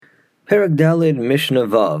Perek Daled Mishnah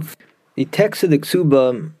Vav. The text of the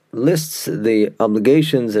Ksuba lists the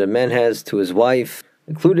obligations that a man has to his wife,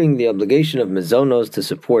 including the obligation of mazonos to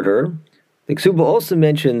support her. The Ksuba also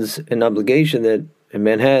mentions an obligation that a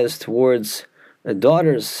man has towards the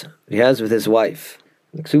daughters he has with his wife.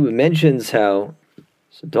 The Ksuba mentions how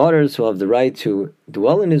daughters will have the right to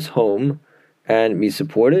dwell in his home and be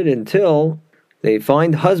supported until they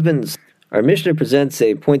find husbands. Our Mishnah presents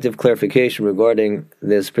a point of clarification regarding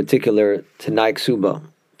this particular Tanai Ksuba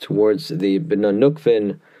towards the B'na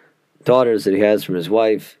Nukvin daughters that he has from his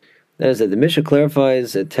wife. That is, that the Mishnah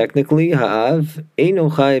clarifies that technically, Ha'av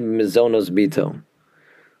eino chai mizonos bito.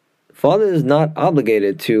 Father is not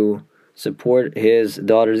obligated to support his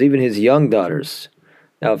daughters, even his young daughters.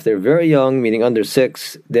 Now, if they're very young, meaning under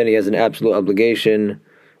 6, then he has an absolute obligation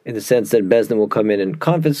in the sense that Bezdin will come in and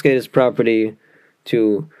confiscate his property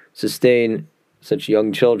to sustain such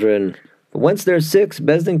young children. But once they're 6,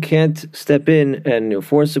 Bezdin can't step in and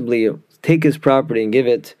forcibly take his property and give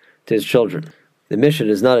it to his children. The Mishnah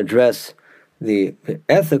does not address the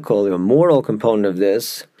ethical or moral component of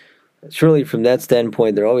this. Surely from that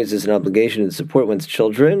standpoint, there always is an obligation to support one's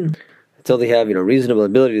children until they have reasonable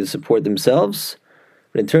ability to support themselves.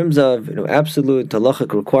 But in terms of absolute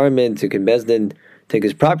halachic requirement to can Bezdin take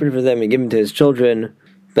his property from them and give them to his children,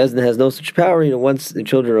 Bezdin has no such power once the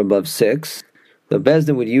children are above 6. The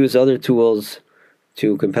Bezdin would use other tools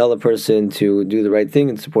to compel a person to do the right thing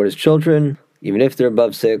and support his children, even if they're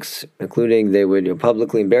above 6, including they would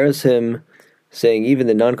publicly embarrass him, saying even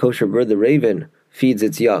the non-kosher bird, the raven, feeds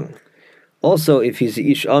its young. Also, if he's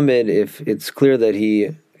Ish Amid, if it's clear that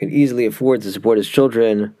he can easily afford to support his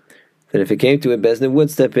children, then if it came to it, Bezdin would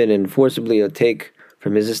step in and forcibly take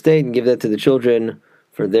from his estate and give that to the children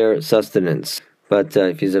for their sustenance. But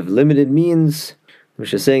if he's of limited means,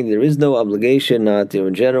 which is saying there is no obligation, not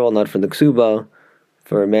in general, not from the Ksuba,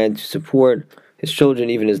 for a man to support his children,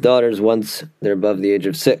 even his daughters, once they're above the age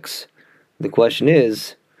of 6. The question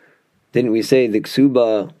is, didn't we say the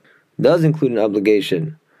Ksuba does include an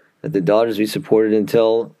obligation that the daughters be supported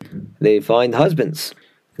until they find husbands?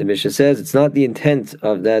 The Mishnah says it's not the intent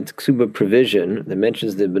of that Ksuba provision that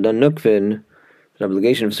mentions the B'na Nukvin, an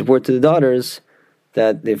obligation of support to the daughters,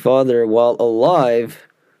 that the father, while alive,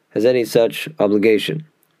 has any such obligation.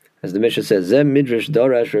 As the Mishnah says, Zem Midrash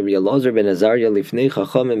Darash Rabbi Elazar ben Azariah lifnei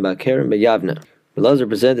Chachamim b'Kerem b'Yavna. Elazar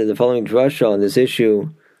presented the following drasha on this issue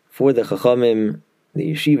for the Chachamim,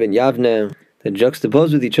 the Yeshiva and Yavna, that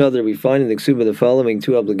juxtaposed with each other. We find in the Ksuba the following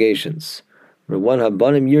 2 obligations. Number 1,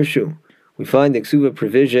 Habanim Yirshu. We find the Ksuba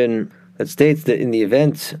provision that states that in the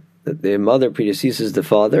event that the mother predeceases the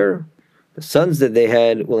father, the sons that they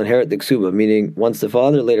had will inherit the Ksuba, meaning once the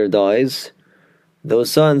father later dies, those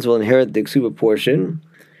sons will inherit the Ksuba portion,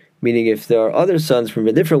 meaning if there are other sons from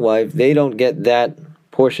a different wife, they don't get that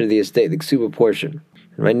portion of the estate, the Ksuba portion.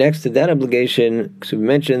 And right next to that obligation, Ksuba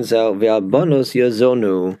mentions how Ve'abanos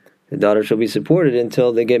yazonu, the daughter shall be supported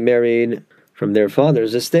until they get married from their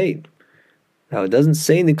father's estate. Now, it doesn't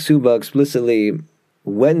say in the Ksuba explicitly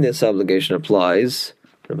when this obligation applies.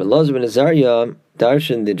 Rabbi Elazar ben Azariah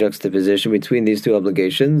darshan the juxtaposition between these 2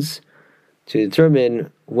 obligations to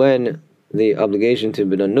determine when the obligation to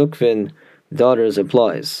B'na Nukvin daughters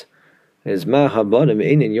applies. As ma habanim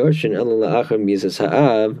einin yorshin ela la'achar mizas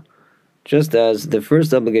ha'av, just as the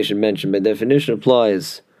first obligation mentioned by definition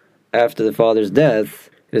applies after the father's death,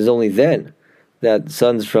 it is only then that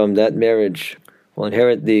sons from that marriage will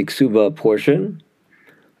inherit the Ksuba portion.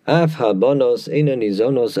 Af habanos einan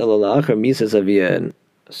nizonos ela la'achar mizas avien.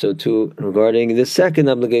 So too, regarding the second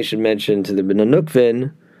obligation mentioned to the B'na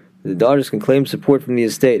Nukvin, the daughters can claim support from the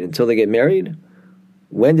estate until they get married.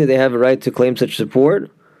 When do they have a right to claim such support?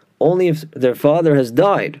 Only if their father has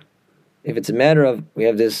died. If it's a matter of, we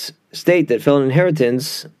have this estate that fell in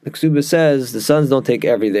inheritance, the Ksuba says the sons don't take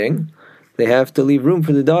everything. They have to leave room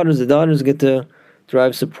for the daughters. The daughters get to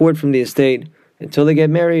derive support from the estate until they get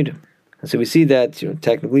married. And so we see that,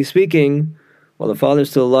 technically speaking, while the father is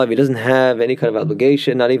still alive, he doesn't have any kind of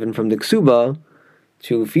obligation, not even from the Ksuba,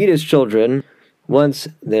 to feed his children once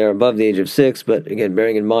they're above the age of 6, but again,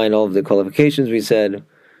 bearing in mind all of the qualifications we said,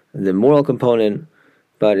 the moral component.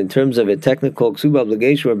 But in terms of a technical Ksuba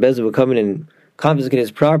obligation where Bezdin will come in and confiscate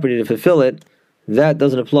his property to fulfill it, that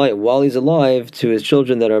doesn't apply while he's alive to his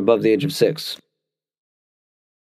children that are above the age of 6.